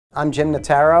I'm Jim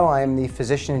Nataro. I am the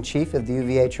Physician-in-Chief of the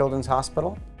UVA Children's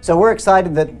Hospital. So we're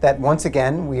excited that once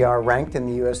again we are ranked in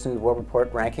the U.S. News World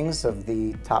Report rankings of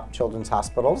the top children's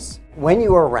hospitals. When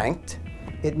you are ranked,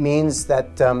 it means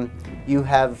that you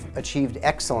have achieved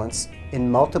excellence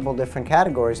in multiple different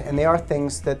categories, and they are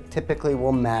things that typically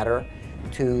will matter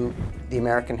to the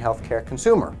American healthcare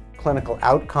consumer. Clinical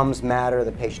outcomes matter,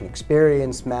 the patient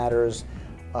experience matters,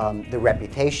 the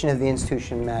reputation of the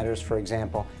institution matters, for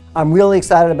example. I'm really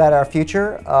excited about our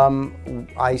future.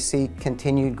 I see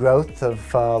continued growth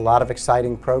of a lot of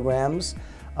exciting programs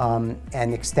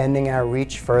and extending our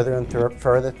reach further and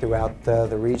further throughout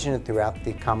the region and throughout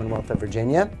the Commonwealth of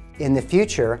Virginia. In the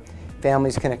future,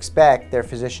 families can expect their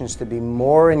physicians to be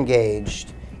more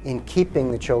engaged in keeping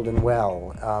the children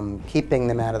well, keeping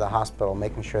them out of the hospital,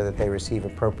 making sure that they receive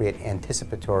appropriate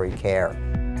anticipatory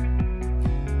care.